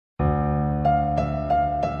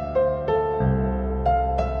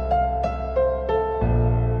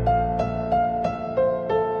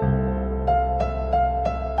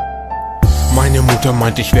Meine Mutter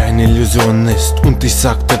meint, ich wäre eine Illusionist, und ich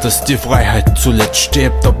sagte, dass die Freiheit zuletzt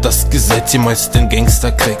stirbt. Ob das Gesetz jemals den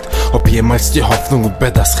Gangster kriegt, ob jemals die Hoffnung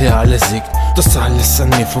über das Reale siegt. Dass alles an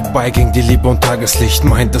mir vorbeiging, die Liebe und Tageslicht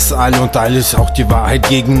meint, dass alle und alles auch die Wahrheit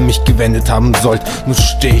gegen mich gewendet haben sollt. Nun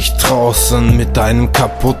steh ich draußen mit einem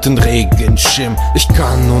kaputten Regenschirm. Ich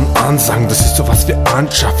kann nun ansagen, dass ich sowas wie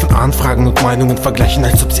anschaffen, Anfragen und Meinungen vergleichen,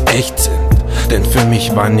 als ob sie echt sind. Denn für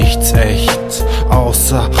mich war nichts echt,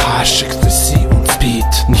 außer Harte Texte und Speed.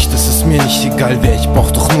 Nicht, das ist mir nicht egal wer, ich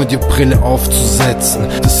brauch doch nur die Brille aufzusetzen.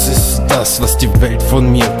 Das ist das, was die Welt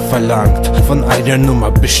von mir verlangt, von einer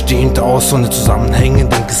Nummer bestehend aus ohne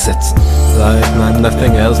zusammenhängenden Gesetzen. Like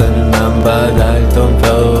nothing else I remember, I don't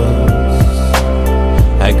know.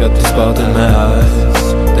 I got the spot in my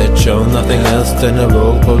eyes that show nothing else than a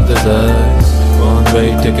road called desire. One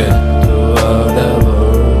way to get to other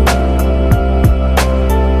world.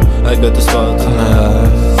 I got the spot in my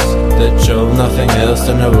eyes that show nothing else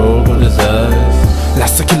than a road called desire.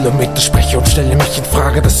 Lasse Kilometer spreche und stelle mich in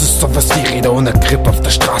Frage. Das ist sowas wie Rede ohne Grip auf der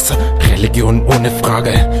Straße. Religion ohne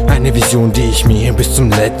Frage. Eine Vision, die ich mir bis zum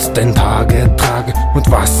letzten Tage trage. Und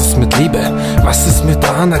was ist mit Liebe? Was ist mit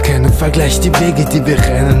Anerkennung? Vergleich die Wege, die wir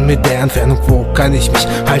rennen mit der Entfernung. Wo kann ich mich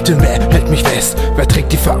halten? Wer hält mich fest? Wer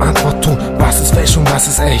trägt die Verantwortung? Was ist Fälschung? Was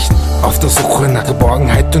ist echt? Auf der Suche nach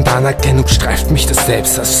Geborgenheit und Anerkennung streift mich das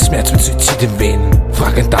Selbst, das Schmerz und Suizid in Venen.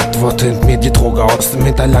 Fragend antwortet mir die Droge aus dem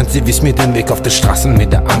Hinterland. Sie wies mir den Weg auf der Straße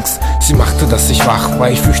mit der Angst. Sie machte, dass ich wach war,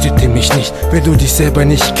 ich fürchtete mich nicht. Wenn du dich selber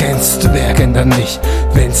nicht kennst, wer kennt dann nicht?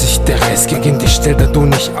 Wenn sich der Rest gegen dich stellt, dann du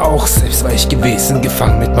nicht auch. Selbst war ich gewesen,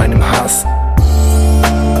 gefangen mit meinem Hass.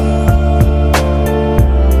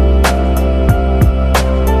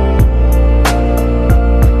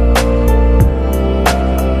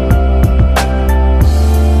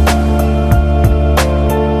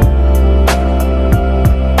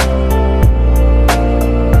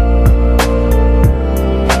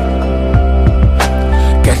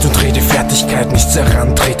 Nichts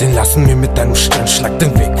herantreten lassen, mir mit einem Sternschlag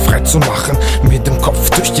den Weg frei zu machen. Mit dem Kopf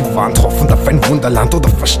durch die Wand, hoffend auf ein Wunderland oder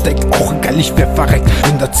versteckt. Auch egal, ich wär verreckt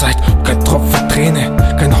in der Zeit. Kein Tropfen Träne,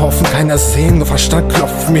 kein Haufen, keiner Sehen. Nur Verstand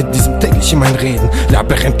klopft mir diesem täglich in mein Reden.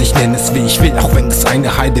 Labyrinth, ich nenne es wie ich will, auch wenn es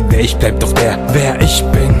eine Heide wäre. Ich bleib doch der, wer ich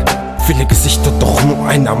bin. Viele Gesichter, doch nur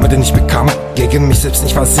ein Name, den ich bekam. Gegen mich selbst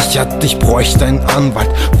nicht versichert, ich bräuchte einen Anwalt.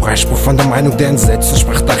 Freispruch von der Meinung, der entsetzt,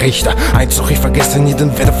 sprach der Richter. Eins doch, ich vergesse nie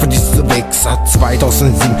den Wert für diese Wichser.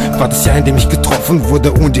 2007 war das Jahr, in dem ich getroffen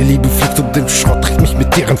wurde. Und die Liebe fliegt um den Schrott, trägt mich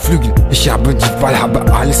mit ihren Flügeln. Ich habe die Wahl, habe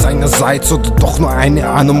alles einerseits oder doch nur eine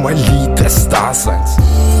Anomalie des Daseins.